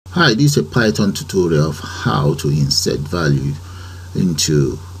Hi, this is a Python tutorial of how to insert value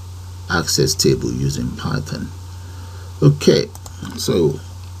into access table using Python. Okay, so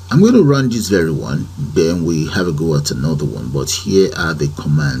I'm going to run this very one, then we have a go at another one, but here are the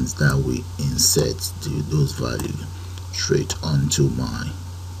commands that we insert those values straight onto my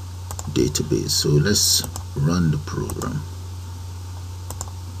database. So let's run the program.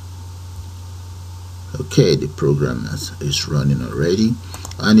 Okay, the program is running already,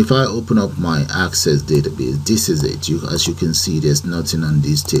 and if I open up my access database, this is it. As you can see, there's nothing on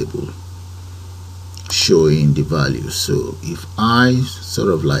this table showing the value. So if I sort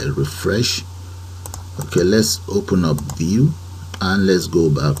of like refresh, okay, let's open up view and let's go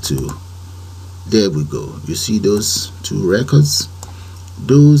back to, there we go. You see those two records?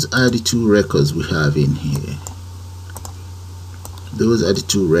 Those are the two records we have in here. Those are the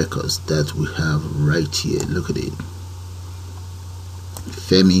two records that we have right here. Look at it.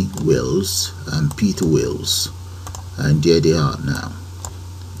 Femi Wells and Peter Wells, and there they are now.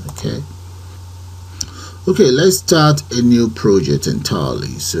 Okay, let's start a new project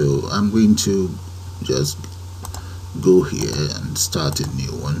entirely. So I'm going to just go here and start a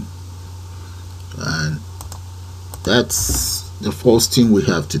new one, and that's the first thing we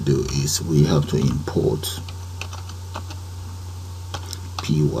have to do is we have to import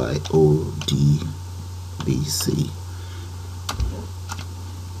PYODBC,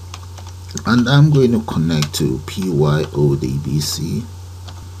 and I'm going to connect to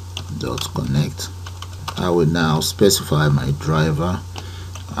PYODBC.connect. I will now specify my driver.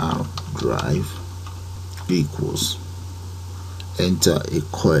 Drive equals, enter a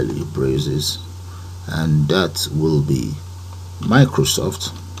curly braces, and that will be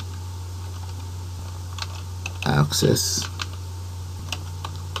Microsoft Access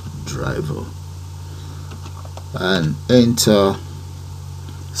driver, and enter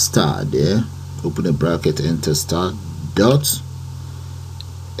star there, open a bracket, enter star dot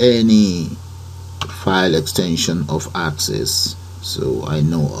any file extension of access. So I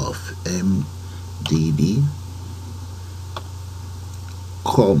know of mdb,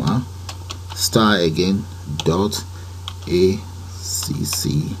 comma, star again, dot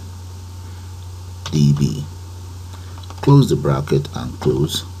accdb. Close the bracket and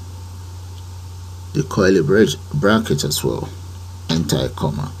close the curly bracket as well. Enter a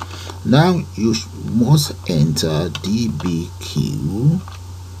comma. Now you must enter dbq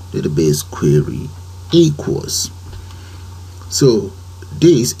database query equals. So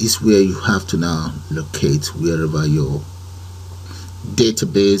this is where you have to now locate wherever your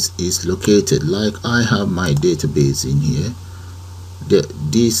database is located. Like I have my database in here.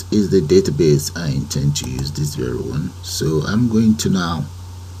 This is the database I intend to use, this very one. So I'm going to now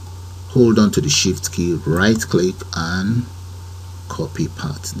hold on to the shift key, right click and copy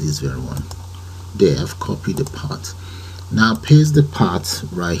path, this very one. There, I've copied the path. Now paste the path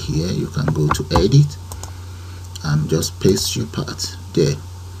right here. You can go to edit and just paste your path there,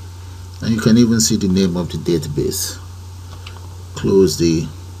 and you can even see the name of the database. Close the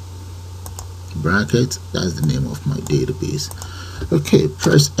bracket, that's the name of my database. Okay,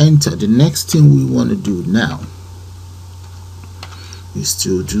 press enter. The next thing we want to do now is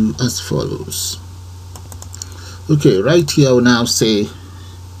to do as follows. Okay, right here I will now say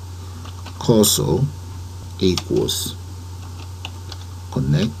cursor equals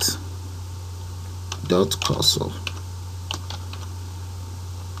connect dot cursor,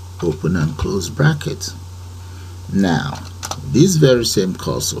 open and close bracket. Now this very same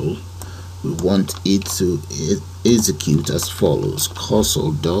cursor, we want it to execute as follows: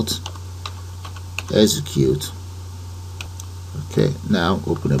 cursor dot execute. Okay, now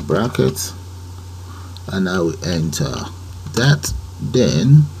open a bracket and I will enter that.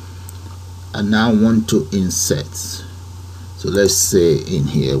 Then I now want to insert. So let's say in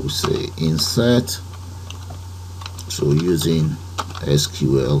here we say insert, so using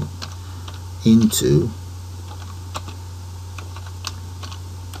SQL into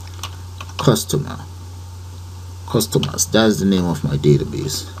customers, that's the name of my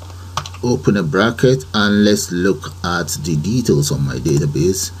database. Open a bracket and let's look at the details on my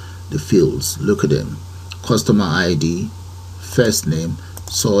database. The fields, look at them: customer ID, first name,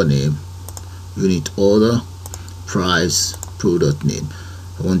 surname, unit order, price, product name.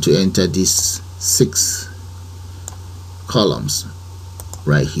 I want to enter these 6 columns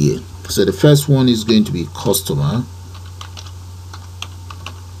right here. So the first one is going to be customer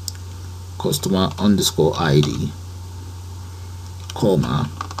underscore ID, comma,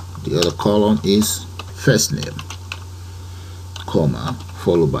 the other column is first name, comma,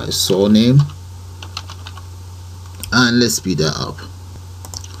 followed by surname, and let's speed that up.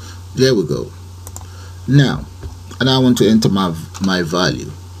 There we go. Now, and I want to enter my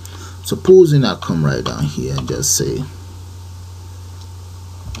value. Supposing I come right down here and just say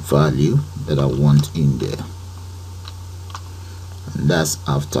value that I want in there, and that's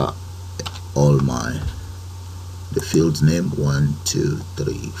after all the fields name 1 2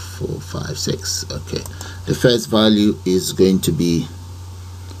 3 4 5 6. Okay, the first value is going to be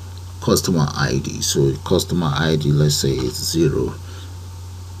customer ID. So customer ID, let's say it's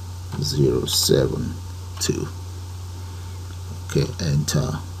 0072. okay,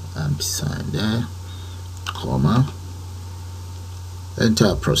 enter ampersand there, comma, enter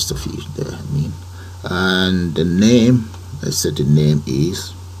apostrophe there, and the name, let's say the name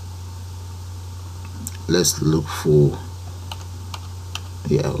is, let's look for,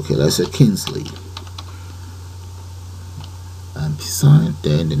 let's say Kingsley, ampersand,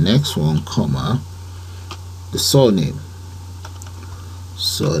 then the next one, comma, the surname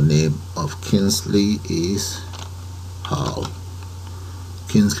of Kingsley is Hall,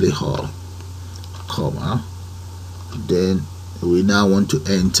 Kingsley Hall, comma, then we now want to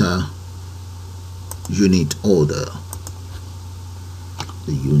enter unit order.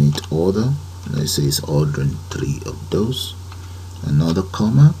 The unit order, let's say it's ordering 3 of those, another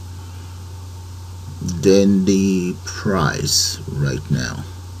comma, then the price right now.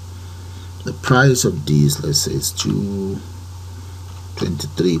 The price of these, let's say it's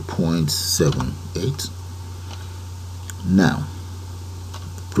 223.78. Now,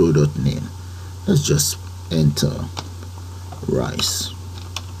 product name, let's just enter rice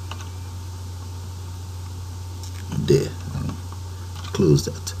there, close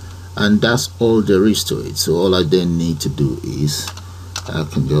that, and that's all there is to it. So all I then need to do is I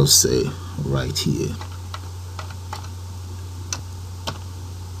can just say right here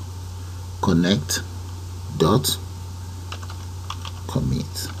connect dot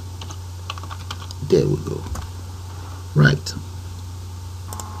commit. There we go. Right,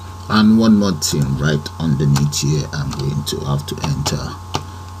 and one more thing right underneath here, I'm going to have to enter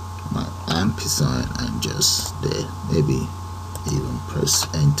my ampersand and just there, maybe even press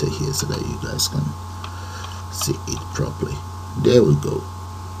enter here so that you guys can see it properly. There we go.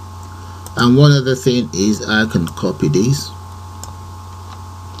 And one other thing is I can copy this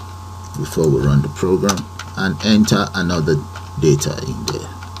before we run the program and enter another data in there,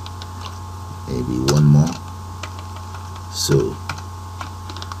 maybe one more. So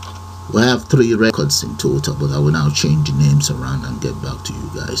we have 3 records in total, but I will now change the names around and get back to you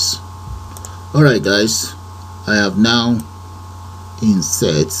guys. Alright guys, I have now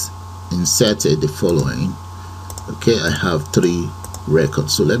inserted the following. Okay, I have 3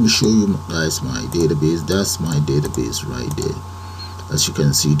 records. So let me show you guys my database. That's my database right there. As you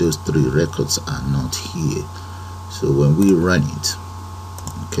can see, those 3 records are not here. So when we run it,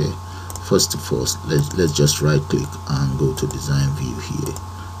 okay, first of all, let's just right click and go to design view here,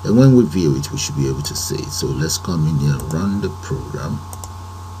 and when we view it we should be able to see it. So let's come in here, run the program.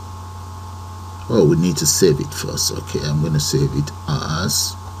 Oh, we need to save it first. Okay, I'm going to save it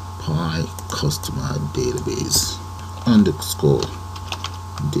as Pi customer database underscore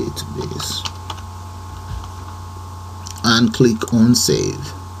database and click on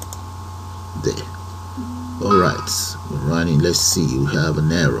save there. Alright, we're running. Let's see, we have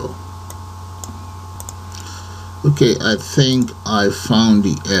an error. Okay, I think I found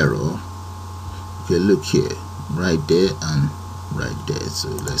the error. Okay, look here, right there and right there. So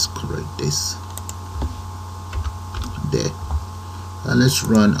let's correct this there, and let's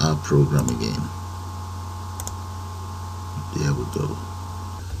run our program again. There we go.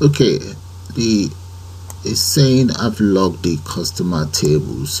 Okay, it's saying I've logged the customer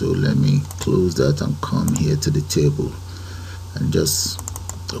table, so let me close that and come here to the table and just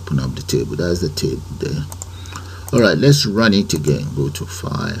open up the table. That's the table there. Alright, let's run it again. Go to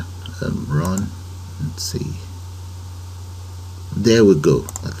file and run and see. There we go.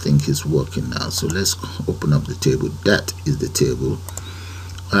 I think it's working now. So let's open up the table. That is the table,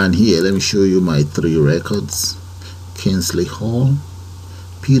 and here let me show you my 3 records: Kingsley Hall,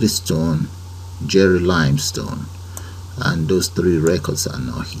 Peter Stone, Jerry Limestone, and those 3 records are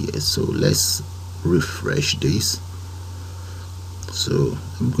not here. So let's refresh this. So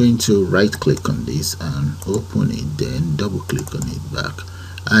I'm going to right click on this and open it, then double click on it back,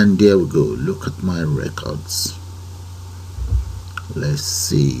 and there we go. Look at my records. Let's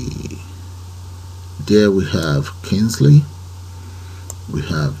see, there we have Kingsley, we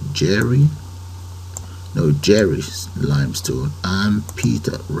have Jerry Limestone, and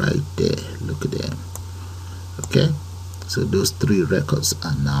Peter right there. Look at them. Okay, so those 3 records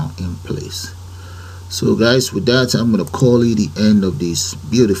are now in place. So guys, with that, I'm gonna call it the end of this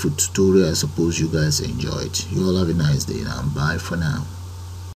beautiful tutorial. I suppose you guys enjoyed. You all have a nice day now. Bye for now.